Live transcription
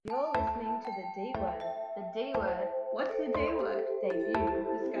to the D word. The D word. What's the D word? Debut.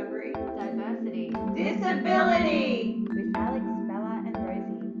 Discovery. Diversity. Disability! With Alex, Bella, and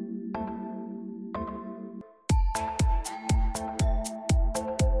Rosie.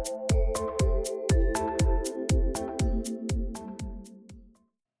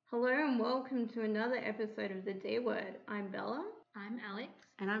 Hello and welcome to another episode of the D word. I'm Bella. I'm Alex.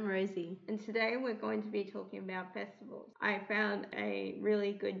 And I'm Rosie. And today we're going to be talking about festivals. I found a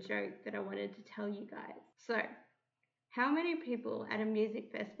really good joke that I wanted to tell you guys. So, how many people at a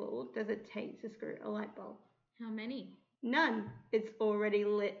music festival does it take to screw a light bulb? How many? None. It's already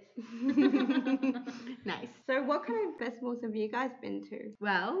lit. Nice. So what kind of festivals have you guys been to?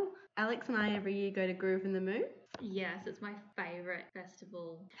 Well, Alex and I every year go to Groove in the Moon. Yes, it's my favourite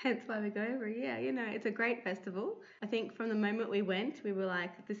festival. Hence why we go every year. You know, it's a great festival. I think from the moment we went, we were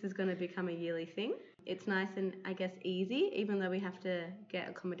like, this is going to become a yearly thing. It's nice and, I guess, easy, even though we have to get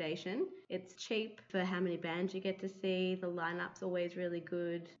accommodation. It's cheap for how many bands you get to see. The lineup's always really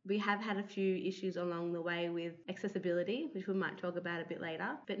good. We have had a few issues along the way with accessibility, which we might talk about a bit later.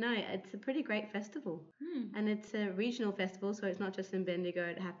 But no, it's a pretty great festival. And it's a regional festival, so it's not just in Bendigo.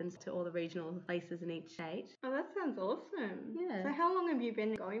 It happens to all the regional places in each state. Oh, that sounds awesome. Yeah. So how long have you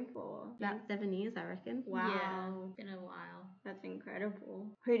been going for? About 7 years, I reckon. Wow. Yeah, been a while. That's incredible.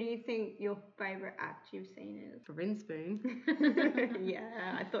 Who do you think your favourite act you've seen is? Brinspoon.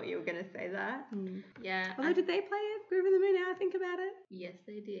 Yeah, I thought you were going to say that. Yeah. Although, did they play it? Groove in the Moon, now I think about it. Yes,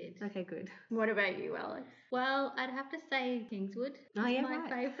 they did. Okay, good. What about you, Alex? Well, I'd have to say Kingswood Oh, is yeah, my right.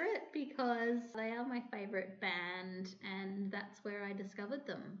 favourite because they are my favourite band and that's where I discovered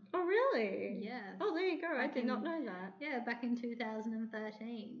them. Oh, really? Yes. Oh, there you go. I Back did not in- know that. Yeah, back in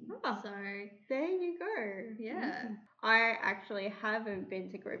 2013. Oh. So, There you go. yeah. I actually haven't been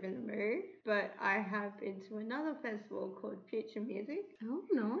to Groove in the Moon, but I have been to another festival called Future Music. Oh,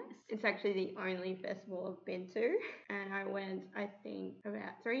 nice. It's actually the only festival I've been to, and I went, I think,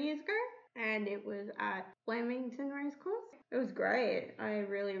 about 3 years ago, and it was at Flemington Racecourse. It was great. I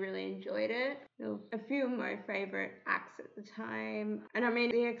really, really enjoyed it. There were a few of my favourite acts at the time, and I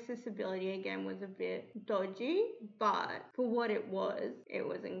mean, the accessibility again was a bit dodgy, but for what it was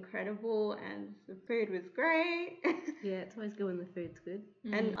incredible, and the food was great. Yeah, it's always good when the food's good.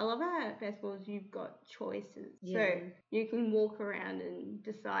 And I love how at festivals you've got choices. Yeah. So you can walk around and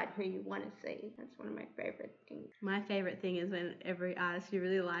decide who you want to see. That's one of my favourite things. My favourite thing is when every artist you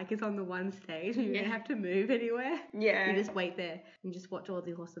really like is on the one stage and you Yeah. don't have to move anywhere. Yeah. You just wait there and just watch all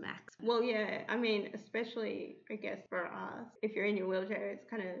the awesome acts. Well, yeah, I mean, especially, I guess, for us, if you're in your wheelchair, it's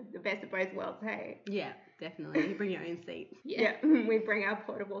kind of the best of both worlds, hey? Yeah, definitely. You bring your own seat. Yeah. We bring our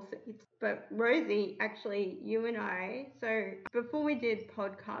portable seats. But Rosie, actually, you and I, so before we did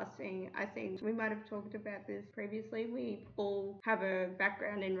podcasting, I think we might have talked about this previously. We all have a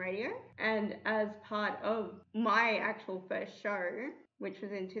background in radio. And as part of my actual first show, which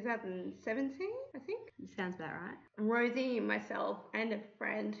was in 2017, I think, Sounds about right. Rosie, myself, and a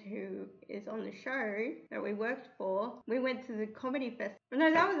friend who is on the show that we worked for, we went to the comedy festival.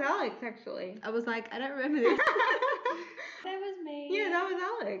 No, that was Alex, actually. I was like, I don't remember this. That was me. Yeah, that was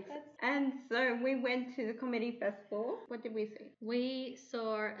Alex. That's- And so we went to the comedy festival. What did we see? We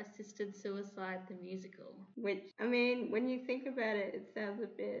saw Assisted Suicide the musical. Which, I mean, when you think about it, it sounds a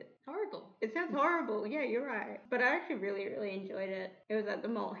bit... Horrible. It sounds horrible. Yeah, you're right. But I actually really, really enjoyed it. It was at the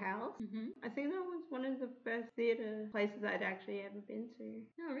Malt House. I think that was one of the first theatre places I'd actually ever been to.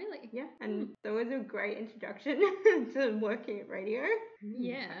 Oh, really? Yeah, and so it was a great introduction to working at radio.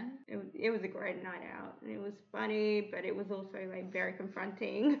 Yeah. It was a great night out, and it was funny, but it was also like very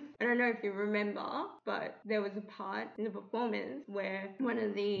confronting. I don't know if you remember, but there was a part in the performance where one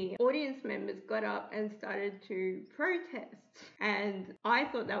of the audience members got up and started to protest, and I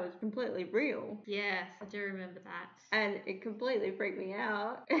thought that was completely real. Yes, I do remember that. And it completely freaked me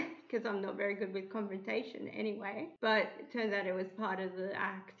out because I'm not very good with confrontation anyway. But it turns out it was part of the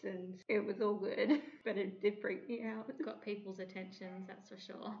act and it was all good. But it did freak me out. Got people's attentions, that's for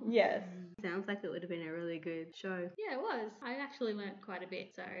sure. Yes. Sounds like it would have been a really good show. Yeah, it was. I actually learnt quite a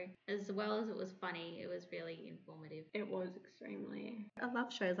bit, so as well as it was funny, it was really informative. It was extremely. I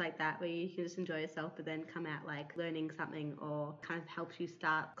love shows like that where you can just enjoy yourself but then come out like learning something or kind of helps you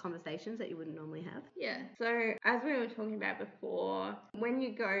start conversations that you wouldn't normally have. Yeah. So, as we were talking about before, when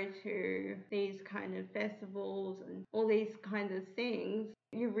you go to these kind of festivals and all these kinds of things,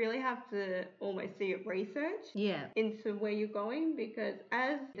 you really have to almost do your research Yeah. into where you're going, because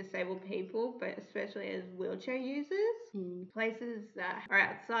as disabled people, but especially as wheelchair users, places that are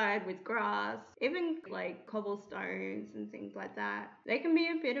outside with grass, even like cobblestones and things like that, they can be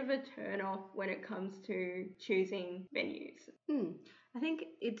a bit of a turn off when it comes to choosing venues. I think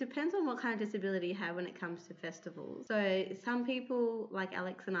it depends on what kind of disability you have when it comes to festivals. So some people, like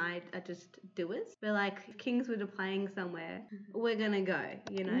Alex and I, are just doers. We're like, if Kingswood are playing somewhere, we're going to go,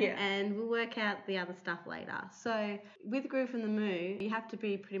 Yeah. and we'll work out the other stuff later. So with Groove from the Moo, you have to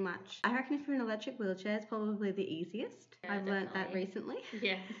be pretty much, I reckon if you're in an electric wheelchair, it's probably the easiest. Yeah, I've learnt that definitely. recently.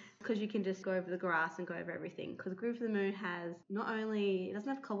 Yes. Because you can just go over the grass and go over everything. Because Groove for the Moo has not only, it doesn't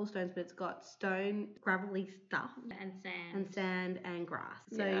have cobblestones, but it's got stone, gravelly stuff. And Sand and grass.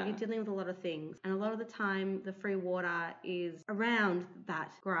 So Yeah. you're dealing with a lot of things. And a lot of the time, the free water is around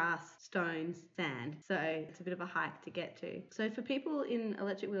that grass, stones, sand. So it's a bit of a hike to get to. So for people in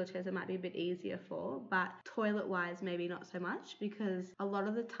electric wheelchairs, it might be a bit easier for, but toilet-wise, maybe not so much, because a lot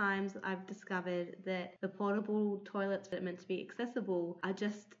of the times I've discovered that the portable toilets that are meant to be accessible are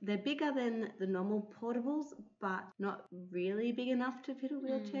just, they're bigger than the normal portables, but not really big enough to fit a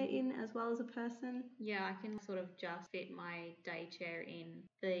wheelchair in as well as a person. yeah, I can sort of just fit my day chair in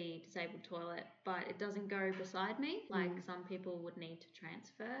the disabled toilet, but it doesn't go beside me. Like some people would need to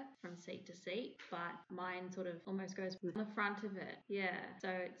transfer from seat to seat, but mine sort of almost goes on the front of it. Yeah, so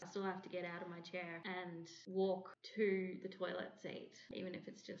I still have to get out of my chair and walk to the toilet seat, even if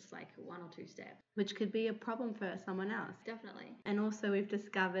it's just like 1 or 2 steps. Which could be a problem for someone else. Definitely. And also we've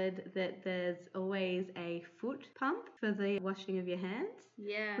discovered that there's always a foot pump for the washing of your hands,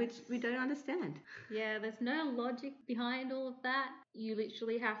 Yeah. which we don't understand. Yeah, there's no logic behind all of that. You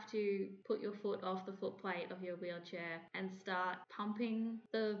literally have to put your foot off the foot plate of your wheelchair and start pumping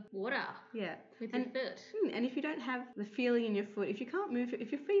the water Yeah. with your foot. And if you don't have the feeling in your foot, if you can't move, if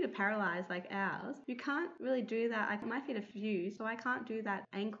your feet are paralyzed like ours, you can't really do that. Like my feet are fused, so I can't do that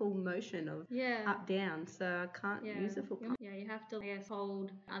ankle motion of up down, so I can't use the foot pump. Yeah, you have to, I guess,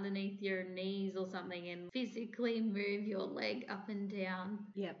 hold underneath your knees or something and physically move your leg up and down.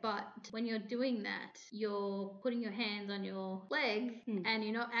 Yeah. But when you're doing that, you're putting your hands on your leg and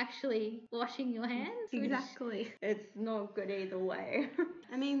you're not actually washing your hands. Exactly. It's not good either way.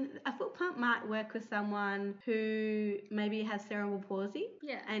 I mean, a foot pump might work with someone who maybe has cerebral palsy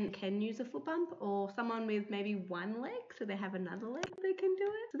and can use a foot pump, or someone with maybe one leg, so they have another leg that can do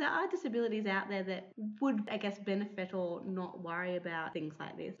it. So there are disabilities out there that would, I guess, benefit or not worry about things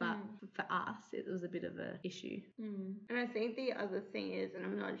like this. But for us, it was a bit of an issue. And I think the other thing is, and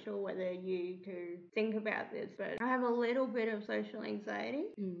I'm not sure whether you do think about this, but I have a little bit of social anxiety.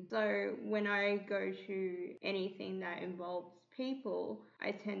 So when I go to anything that involves people,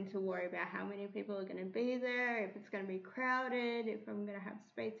 I tend to worry about how many people are going to be there, if it's going to be crowded, if I'm going to have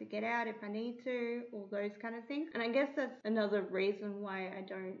space to get out if I need to, all those kind of things. And I guess that's another reason why I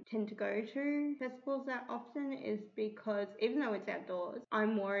don't tend to go to festivals that often, is because even though it's outdoors,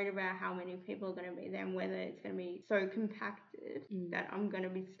 I'm worried about how many people are going to be there and whether it's going to be so compacted that I'm going to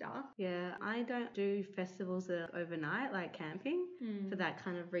be stuck. Yeah, I don't do festivals that are overnight, like camping, for that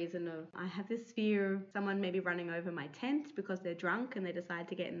kind of reason of I have this fear of someone maybe running over my tent because they're drunk and they decide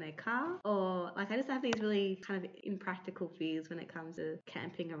to get in their car, or like I just have these really kind of impractical fears when it comes to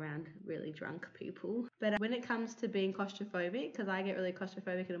camping around really drunk people. But when it comes to being claustrophobic, because I get really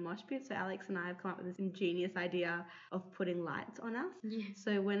claustrophobic in a mosh pit, so Alex and I have come up with this ingenious idea of putting lights on us.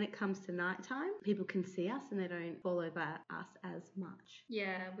 So when it comes to nighttime, people can see us and they don't fall over us as much.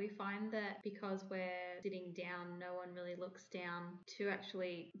 Yeah, we find that because we're sitting down, no one really looks down to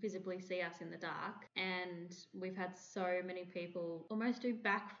actually visibly see us in the dark. And we've had so many people almost do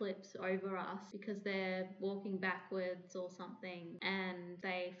backflips over us because they're walking backwards or something and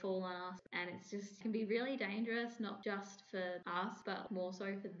they fall on us. And it's just can be really dangerous, not just for us, but more so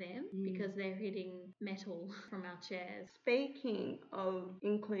for them because they're hitting metal from our chairs. Speaking of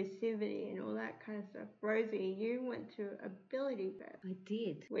inclusivity and all that kind of stuff, Rosie, you went to Ability Fest. I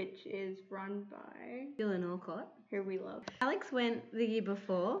did. Which is run by Dylan Alcott, who we love. Alex went the year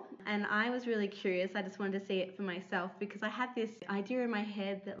before and I was really curious. I just wanted to see it for myself because I had this idea in my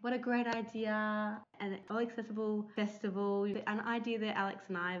head that what a great idea, an all accessible festival, an idea that Alex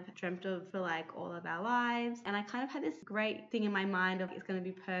and I have dreamt of for like all of our lives. And I kind of had this great thing in my mind of it's going to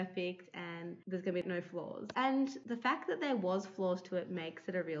be perfect and there's going to be no flaws. And the fact that there was flaws to it makes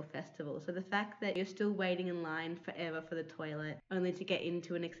it a real festival. So the fact that you're still waiting in line forever for the toilet only to get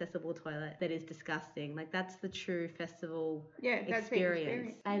into an accessible toilet that is disgusting. Like that's the true festival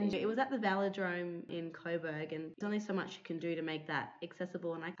experience. And it was at the Velodrome in Coburg and there's only so much you can do to make that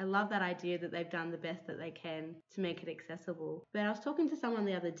accessible. And I love that idea that they've done the best that they can to make it accessible. But I was talking to someone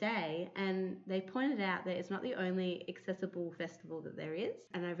the other day and they pointed out that it's not the only accessible festival that there is.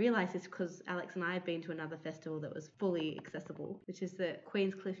 And I realised this because because Alex and I have been to another festival that was fully accessible, which is the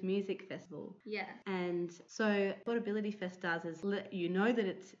Queenscliff Music Festival. Yeah. And so what Ability Fest does is let you know that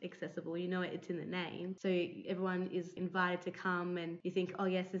it's accessible, you know it's in the name. So everyone is invited to come and you think, oh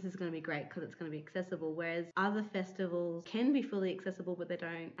yes, this is going to be great because it's going to be accessible. Whereas other festivals can be fully accessible, but they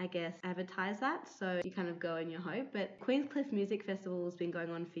don't, I guess, advertise that. So you kind of go in your hope. But Queenscliff Music Festival has been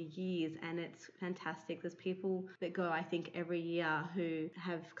going on for years and it's fantastic. There's people that go, I think, every year who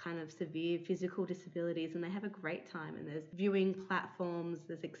have kind of severe physical disabilities and they have a great time. And there's viewing platforms,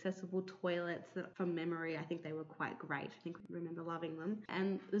 there's accessible toilets that, from memory, I think they were quite great. I think I remember loving them.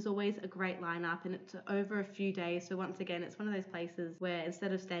 And there's always a great lineup and it's over a few days. So once again, it's one of those places where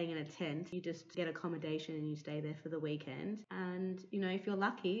instead of staying in a tent, you just get accommodation and you stay there for the weekend. And, you know, if you're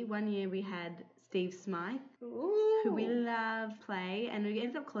lucky, one year we had Steve Smythe, who we love play, and we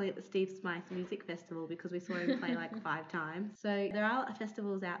ended up calling it the Steve Smythe Music Festival because we saw him play like 5 times. So there are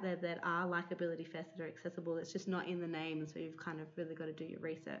festivals out there that are like Ability Fest that are accessible. It's just not in the name, so you've kind of really got to do your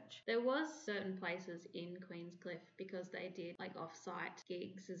research. There was certain places in Queenscliff because they did like off-site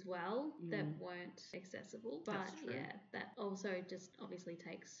gigs as well that weren't accessible. But yeah, that also just obviously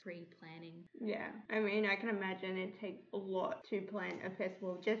takes pre-planning. Yeah, I mean, I can imagine it takes a lot to plan a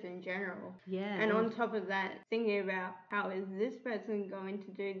festival just in general. Yeah. And on top of that, thinking about how is this person going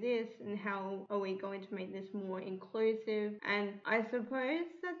to do this and how are we going to make this more inclusive. And I suppose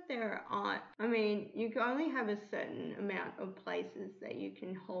that there aren't, I mean, you can only have a certain amount of places that you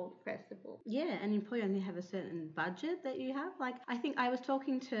can hold festivals. Yeah, and you probably only have a certain budget that you have. Like, I think I was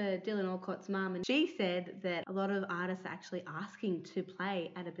talking to Dylan Alcott's mum and she said that a lot of artists are actually asking to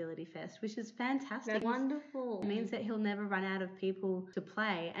play at Ability Fest, which is fantastic. That's wonderful. It means that he'll never run out of people to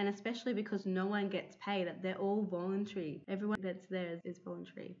play, and especially because no one gets paid. They're all voluntary. Everyone that's there is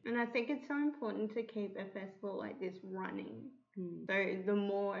voluntary. And I think it's so important to keep a festival like this running. So the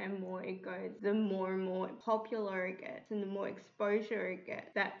more and more it goes, the more and more popular it gets and the more exposure it gets.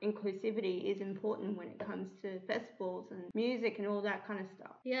 That inclusivity is important when it comes to festivals and music and all that kind of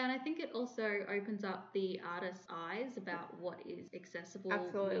stuff. Yeah, and I think it also opens up the artist's eyes about what is accessible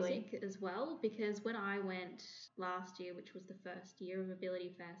music as well. Because when I went last year, which was the first year of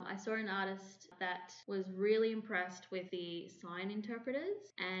Ability Fest, I saw an artist that was really impressed with the sign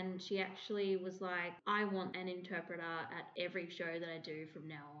interpreters, and she actually was like, I want an interpreter at every show that I do from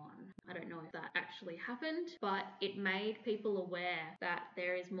now on. I don't know if that actually happened, but it made people aware that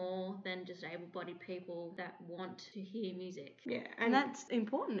there is more than just able-bodied people that want to hear music. Yeah, and that's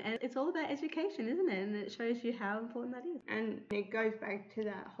important. And it's all about education, isn't it? And it shows you how important that is. And it goes back to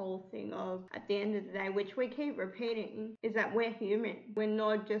that whole thing of, at the end of the day, which we keep repeating, is that we're human. We're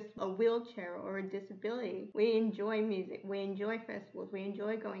not just a wheelchair or a disability. We enjoy music. We enjoy festivals. We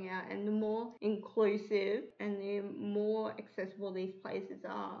enjoy going out. And the more inclusive and the more accessible these places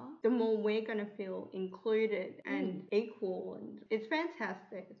are, the more we're going to feel included and equal, and it's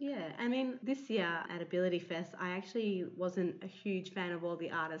fantastic. Yeah, I mean, this year at Ability Fest, I actually wasn't a huge fan of all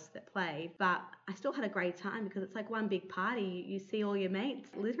the artists that played, but I still had a great time because it's like one big party. You see all your mates,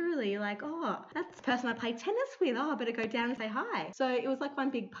 literally, you're like, oh, that's the person I play tennis with. Oh, I better go down and say hi. So it was like one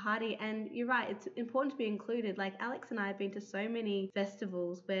big party, and you're right, it's important to be included. Like Alex and I have been to so many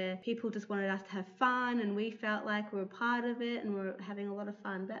festivals where people just wanted us to have fun, and we felt like we were part of it and we were having a lot of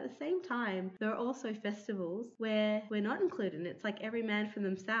fun. But at the same time, there are also festivals where we're not included. It's like every man for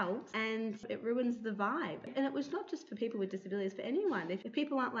themselves, and it ruins the vibe. And it was not just for people with disabilities, for anyone. If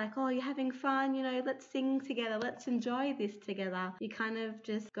people aren't like, oh, you're having fun, you know, let's sing together, let's enjoy this together, you kind of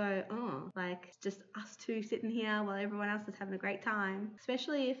just go, oh, like it's just us two sitting here while everyone else is having a great time.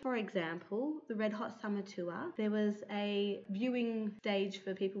 Especially if, for example, the Red Hot Summer Tour, there was a viewing stage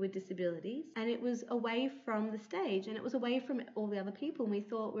for people with disabilities, and it was away from the stage and it was away from all the other people, and we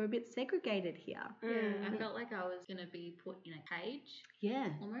thought we're a bit segregated here. Yeah, I felt like I was going to be put in a cage. Yeah.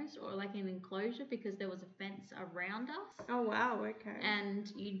 Almost, or like an enclosure, because there was a fence around us. Oh, wow, okay.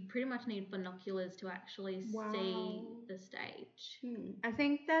 And you pretty much need binoculars to actually see the stage. I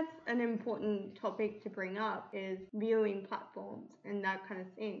think that's an important topic to bring up, is viewing platforms and that kind of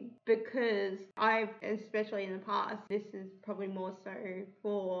thing. Because I've, especially in the past, this is probably more so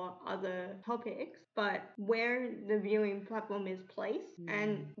for other topics, but where the viewing platform is placed,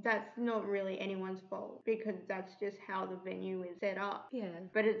 and that's not really anyone's fault because that's just how the venue is set up. Yeah.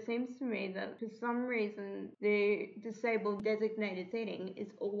 But it seems to me that for some reason the disabled designated seating is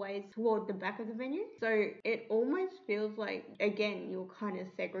always toward the back of the venue. So it almost feels like, again, you're kind of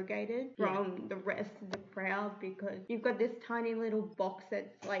segregated from the rest of the crowd because you've got this tiny little box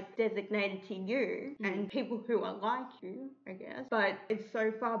that's like designated to you and people who are like you, I guess. But it's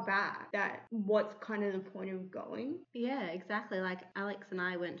so far back that what's kind of the point of going? Yeah, exactly. Like Alex and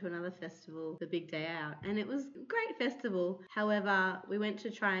I went to another festival, the Big Day Out, and it was a great festival. However, we went to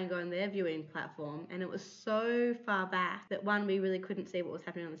try and go on their viewing platform, and it was so far back that one, we really couldn't see what was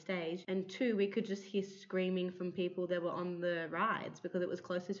happening on the stage, and two, we could just hear screaming from people that were on the rides because it was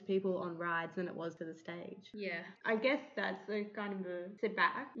closer to people on rides than it was to the stage. Yeah. I guess that's a kind of a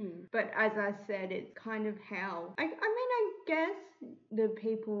setback. But as I said, it's kind of how I guess the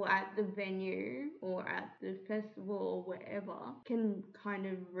people at the venue or at the festival or whatever can kind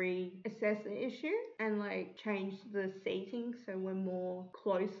of reassess the issue and like change the seating so we're more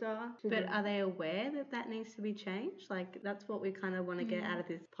closer to But are they aware that that needs to be changed? Like, that's what we kind of want to get out of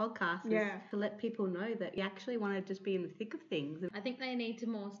this podcast, is Yeah. to let people know that you actually want to just be in the thick of things. I think they need to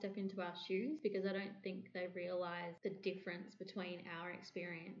more step into our shoes, because I don't think they realise the difference between our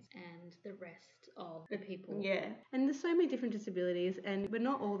experience and the rest of the people. Yeah. And there's so many different disabilities, and we're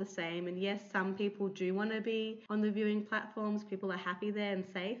not all the same. And yes, some people do want to be on the viewing platforms. People are happy there and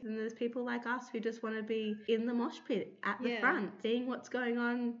safe. And there's people like us who just want to be in the mosh pit at the Yeah. front, seeing what's going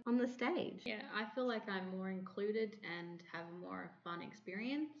on the stage. Yeah, I feel like I'm more included and have a more fun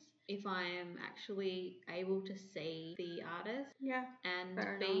experience if I am actually able to see the artist Yeah. and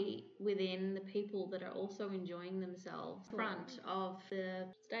Fair be within the people that are also enjoying themselves in front of the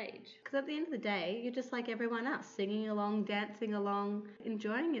stage. Because at the end of the day, you're just like everyone else, singing along, dancing along,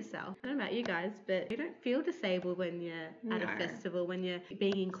 enjoying yourself. I don't know about you guys, but you don't feel disabled when you're at a No. festival, when you're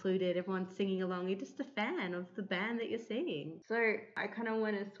being included, everyone's singing along. You're just a fan of the band that you're seeing. So I kind of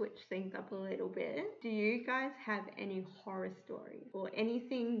want to switch things up a little bit. Do you guys have any horror stories or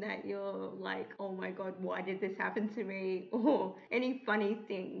anything that you're like, oh my god, why did this happen to me? Or any funny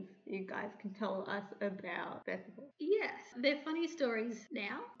things you guys can tell us about festivals? Yes, they're funny stories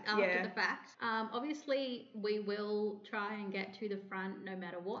now after Yeah. the fact. Obviously, we will try and get to the front no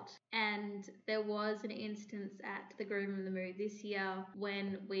matter what. And there was an instance at the Groom of the Mood this year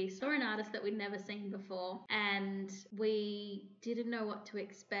when we saw an artist that we'd never seen before, and we didn't know what to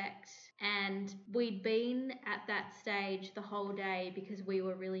expect. And we'd been at that stage the whole day because we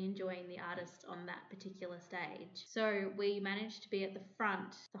were really enjoying the artist on that particular stage. So we managed to be at the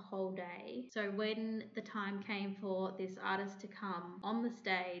front the whole day. So when the time came for this artist to come on the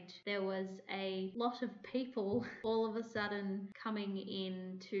stage, there was a lot of people all of a sudden coming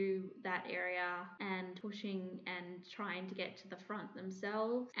into that area and pushing and trying to get to the front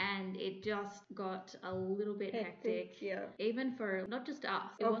themselves, and it just got a little bit hectic. Yeah. Even for not just us,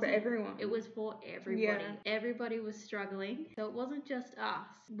 it Oh, for wasn't everyone. it was for everybody. Yeah. Everybody was struggling. So it wasn't just us.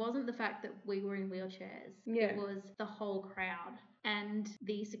 It wasn't the fact that we were in wheelchairs. Yeah. It was the whole crowd. And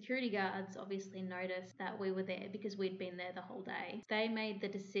the security guards obviously noticed that we were there because we'd been there the whole day. They made the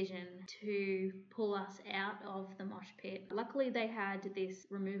decision to pull us out of the mosh pit. Luckily, they had this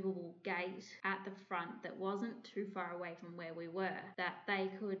removable gate at the front that wasn't too far away from where we were, that they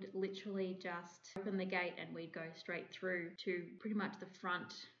could literally just open the gate and we'd go straight through to pretty much the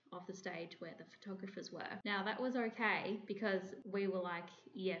front of the stage where the photographers were. Now, that was okay because we were like,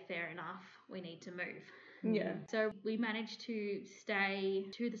 yeah, fair enough, we need to move. Yeah. So we managed to stay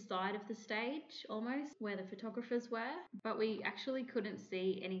to the side of the stage almost where the photographers were, but we actually couldn't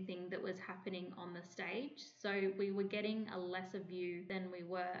see anything that was happening on the stage. So we were getting a lesser view than we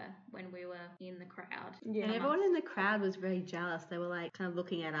were when we were in the crowd. Yeah. And everyone in the crowd was very jealous. They were like kind of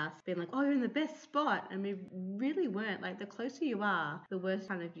looking at us, being like, oh, you're in the best spot. And we really weren't. Like, the closer you are, the worse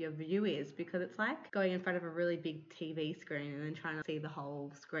kind of your view is, because it's like going in front of a really big TV screen and then trying to see the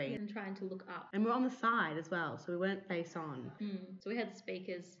whole screen. And trying to look up. And we're on the side as well, so we weren't face on. So we had the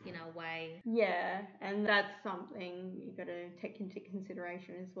speakers in our way. Yeah, and that's something you got to take into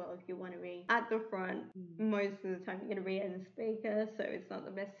consideration as well. If you want to be at the front, most of the time you're going to be in the speaker, so it's not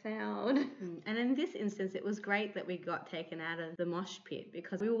the best sound. And in this instance, it was great that we got taken out of the mosh pit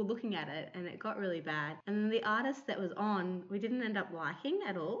because we were looking at it and it got really bad. And then the artist that was on, we didn't end up liking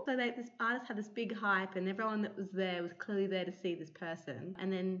at all. So this artist had this big hype and everyone that was there was clearly there to see this person.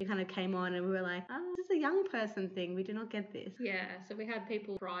 And then it kind of came on and we were like, oh, this is a young person thing. We do not get this. Yeah, so we had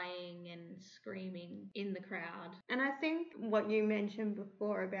people crying and screaming in the crowd. And I think what you mentioned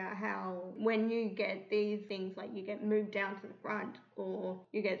before about how when you get these things, like you get moved down to the front or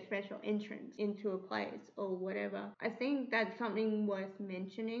you get special entrance into a place or whatever, I think that's something worth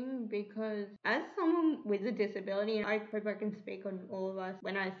mentioning because as someone with a disability, and I hope I can speak on all of us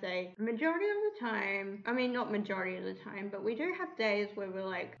when I say majority of the time, I mean not majority of the time, but we do have days where we're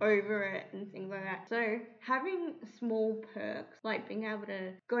like over it and things like that. So having small perks like being able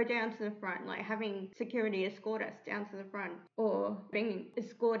to go down to the front, like having security escort us down to the front or being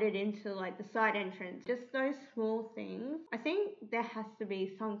escorted into like the side entrance, just those small things, I think there has to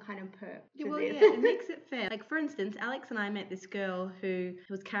be some kind of perk Yeah, to well, this. yeah, it makes it fair. Like, for instance, Alex and I met this girl who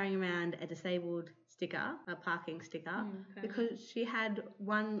was carrying around a disabled sticker, a parking sticker, Okay. because she had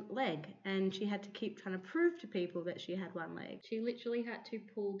one leg and she had to keep trying to prove to people that she had one leg. She literally had to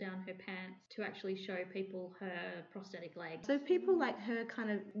pull down her pants to actually show people her prosthetic leg. So people like her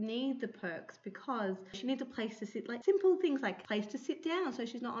kind of need the perks because she needs a place to sit, like simple things like place to sit down so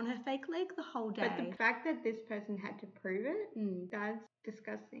she's not on her fake leg the whole day. But the fact that this person had to prove it, Mm. that's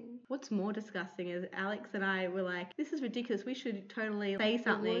disgusting. What's more disgusting is Alex and I were like, this is ridiculous. We should totally say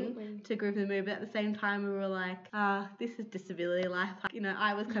something Absolutely. to Group of the Move. But at the same time, we were like, this is disability life. You know,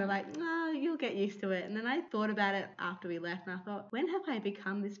 I was kind of like, no, you'll get used to it. And then I thought about it after we left and I thought, when have I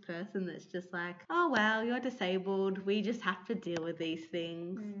become this person that's just like, oh, well, you're disabled. We just have to deal with these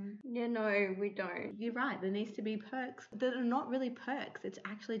things. Yeah, no, we don't. You're right. There needs to be perks that are not really perks. It's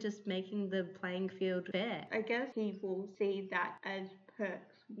actually just making the playing field fair. I guess people see that as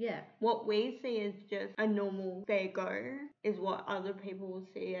perks. Yeah. What we see as just a normal fair go is what other people will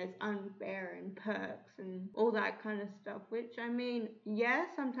see as unfair and perks and all that kind of stuff, which I mean, yeah,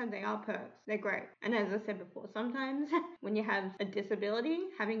 sometimes they are perks. They're great. And as I said before, sometimes when you have a disability,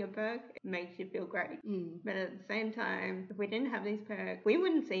 having a perk makes you feel great. But at the same time, if we didn't have these perks, we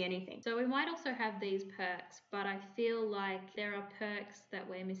wouldn't see anything. So we might also have these perks, but I feel like there are perks that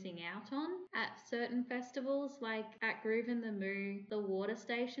we're missing out on at certain festivals, like at Groove in the Moo, the water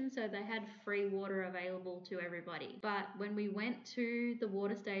station. So they had free water available to everybody. But when we went to the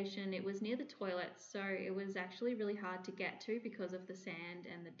water station, it was near the toilets, so it was actually really hard to get to because of the sand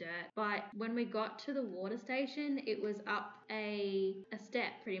and the dirt. But when we got to the water station, it was up a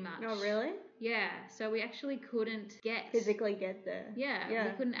step pretty much. Oh, really? Yeah, so we actually couldn't Physically get there. Yeah, we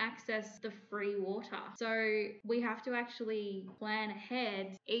couldn't access the free water. So we have to actually plan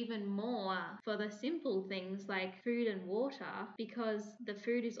ahead even more for the simple things like food and water, because the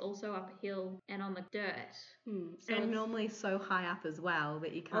food is also up a hill and on the dirt. So And it's- normally so high up as well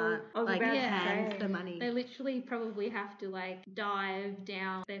that you can't I was like about to hand say. the money. They literally probably have to like dive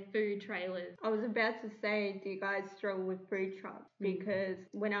down their food trailers. I was about to say, do you guys struggle with food trucks? Because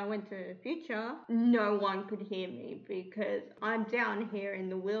when I went to Future, no one could hear me because I'm down here in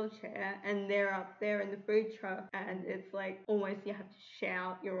the wheelchair and they're up there in the food truck, and it's like almost you have to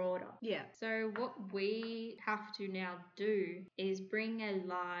shout your order. Yeah. So what we have to now do is bring a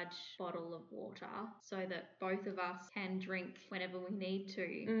large bottle of water so that both of us can drink whenever we need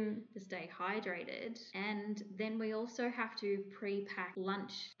to stay hydrated. And then we also have to pre-pack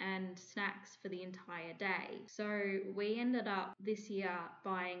lunch and snacks for the entire day. So we ended up this year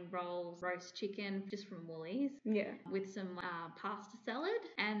buying rolls, roast chicken just from Woolies, Yeah. with some pasta salad,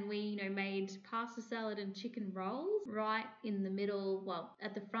 and we made pasta salad and chicken rolls right in the middle, well,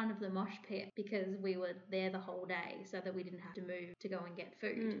 at the front of the mosh pit, because we were there the whole day so that we didn't have to move to go and get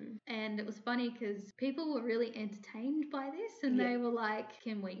food. And it was funny because people were really entertained by this, and they were like,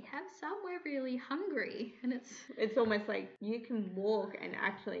 can we have some? We're really hungry. And It's almost like you can walk and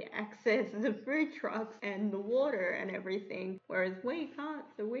actually access the food trucks and the water and everything, whereas we can't,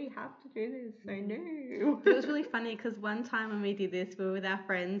 so we have to do this. So no. It was really funny because one time when we did this, we were with our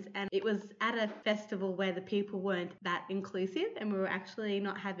friends and it was at a festival where the people weren't that inclusive and we were actually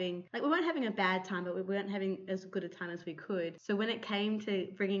not having, like we weren't having a bad time, but we weren't having as good a time as we could. So when it came to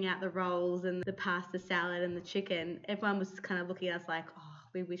bringing out the rolls and the pasta salad and the chicken, everyone was kind of looking at us like, oh,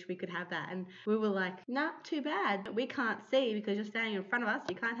 we wish we could have that. And we were like, not too bad. We can't see because you're standing in front of us.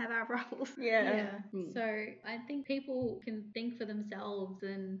 You can't have our rolls. Yeah. So I think people can think for themselves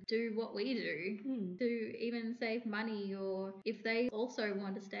and do what we do to even save money, or if they also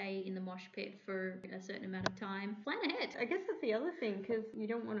want to stay in the mosh pit for a certain amount of time, plan ahead. I guess that's the other thing, because you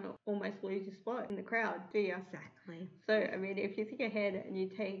don't want to almost lose your spot in the crowd, do you? Exactly. So, I mean, if you think ahead and you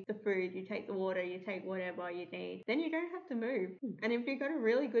take the food, you take the water, you take whatever you need, then you don't have to move. And if you've got a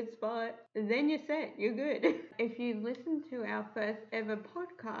really good spot, then you're set, you're good. If you listen to our first ever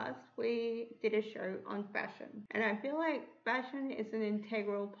podcast, we did a show on fashion. And I feel like fashion is an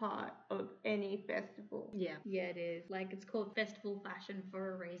integral part of any festival. Yeah. Yeah, it is. Like, it's called festival fashion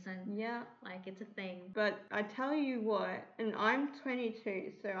for a reason. Yeah. Like, it's a thing. But I tell you what, and I'm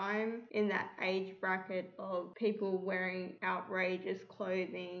 22, so I'm in that age bracket of people wearing outrageous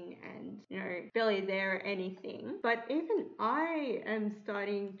clothing and, barely there or anything. But even I am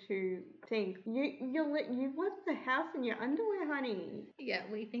starting to think, you left the house in your underwear, honey. Yeah,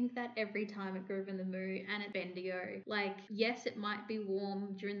 we think that every time at Groove in the Moo and at Bendigo. Like, yes, it might be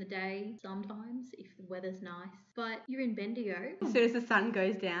warm during the day sometimes if the weather's nice, but you're in Bendigo. As soon as the sun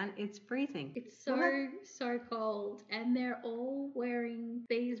goes down, it's freezing. It's so cold, and they're all wearing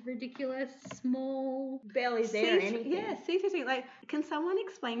these ridiculous small. Barely there anything. Yeah, see-through thing. Like, can someone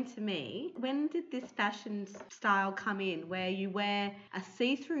explain to me, when did this fashion style come in where you wear a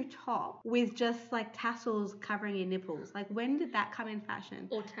see-through top with just like tassels covering your nipples? Like, when did that come in fashion?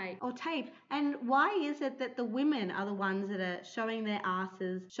 Or tape. Or tape. And why is it that the women are the ones that are showing their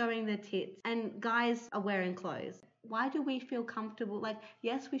asses, showing their tits, and guys are wearing clothes? Why do we feel comfortable? Like,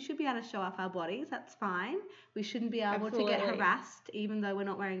 yes, we should be able to show off our bodies. That's fine. We shouldn't be able to get Absolutely. harassed even though we're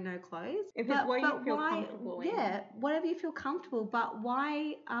not wearing no clothes. If it's what you feel comfortable in. Yeah, whatever you feel comfortable. But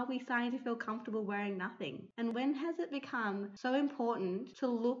why are we starting to feel comfortable wearing nothing? And when has it become so important to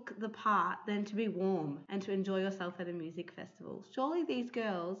look the part than to be warm and to enjoy yourself at a music festival? Surely these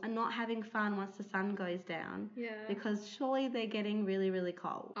girls are not having fun once the sun goes down. Yeah. Because surely they're getting really, really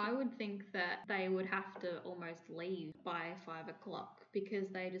cold. I would think that they would have to almost leave by 5 o'clock because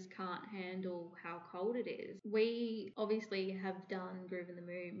they just can't handle how cold it is. We obviously have done Groove in the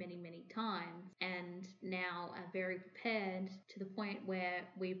Moo many, many times and now are very prepared to the point where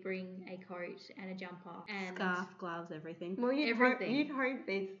we bring a coat and a jumper and Scarf, gloves, everything. Well, everything. You'd hope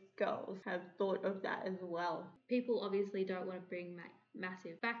these girls have thought of that as well. People obviously don't want to bring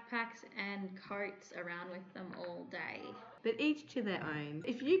massive backpacks and coats around with them all day. But each to their own.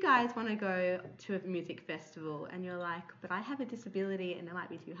 If you guys want to go to a music festival and you're like, but I have a disability and it might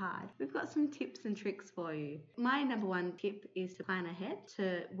be too hard, we've got some tips and tricks for you. My number one tip is to plan ahead,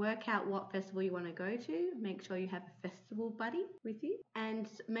 to work out what festival you want to go to, make sure you have a festival buddy with you, and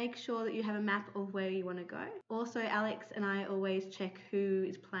make sure that you have a map of where you want to go. Also, Alex and I always check who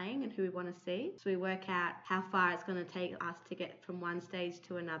is playing and who we want to see, so we work out how far it's going to take us to get from one stage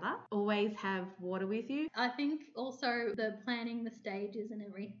to another. Always have water with you. I think also the planning the stages and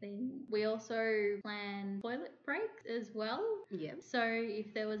everything. We also plan toilet breaks as well. Yeah. So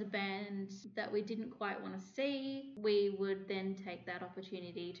if there was a band that we didn't quite want to see, we would then take that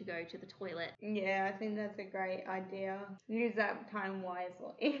opportunity to go to the toilet. Yeah, I think that's a great idea. Use that time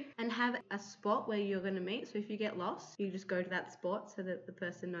wisely. And have a spot where you're going to meet. So if you get lost, you just go to that spot so that the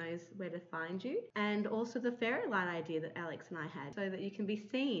person knows where to find you. And also the fairy light idea that Alex and I had, so that you can be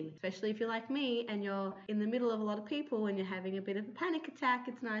seen, especially if you're like me and you're in the middle of a lot of people and you're having a bit of a panic attack.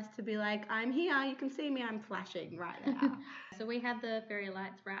 It's nice to be like, I'm here, you can see me, I'm flashing right now. So we had the fairy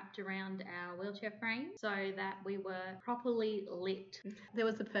lights wrapped around our wheelchair frame so that we were properly lit. There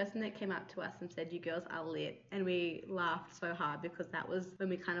was a person that came up to us and said, you girls are lit. And we laughed so hard because that was when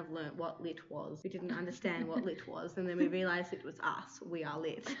we kind of learnt what lit was. We didn't understand what lit was. And then we realised it was us. We are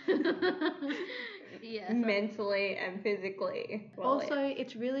lit. Yeah. So Mentally and physically. Also,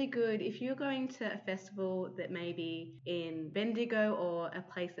 it's really good if you're going to a festival that may be in Bendigo or a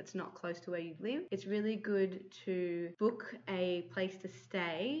place that's not close to where you live. It's really good to book a place to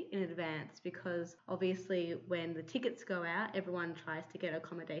stay in advance because obviously when the tickets go out, everyone tries to get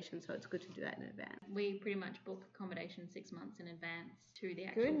accommodation, so it's good to do that in advance. we pretty much book accommodation 6 months in advance to the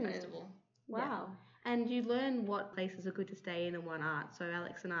actual festival. Wow. And you learn what places are good to stay in and what aren't. So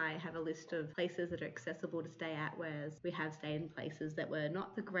Alex and I have a list of places that are accessible to stay at, whereas we have stayed in places that were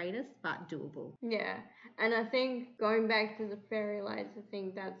not the greatest but doable. Yeah, and I think going back to the fairy lights, I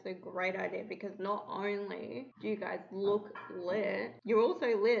think that's a great idea because not only do you guys look lit, you're also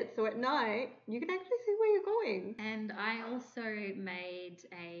lit. So at night, you can actually see where you're going. And I also made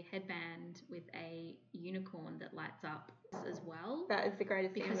a headband with a unicorn that lights up as well. That is the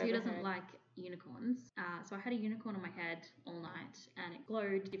greatest thing Because I've who ever doesn't heard. like unicorns? So I had a unicorn on my head all night and it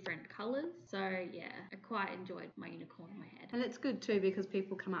glowed different colours. So yeah, I quite enjoyed my unicorn on my head. And it's good too because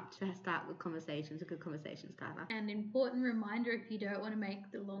people come up to start with conversations, a good conversation starter. An important reminder, if you don't want to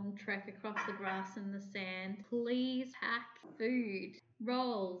make the long trek across the grass and the sand, please pack food.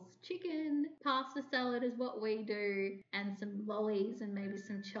 Rolls, chicken, pasta salad is what we do, and some lollies and maybe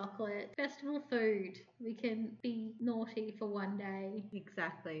some chocolate. Festival food. We can be naughty for one day.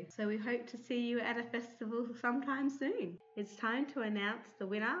 Exactly. So we hope to see you at a festival sometime soon. It's time to announce the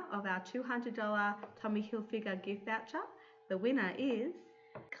winner of our $200 Tommy Hilfiger gift voucher. The winner is...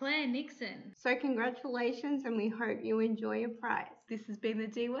 Claire Nixon. So congratulations, and we hope you enjoy your prize. This has been the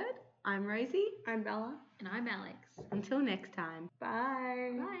D Word. I'm Rosie. I'm Bella. And I'm Alex. Until next time.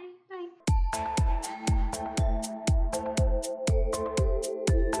 Bye. Bye.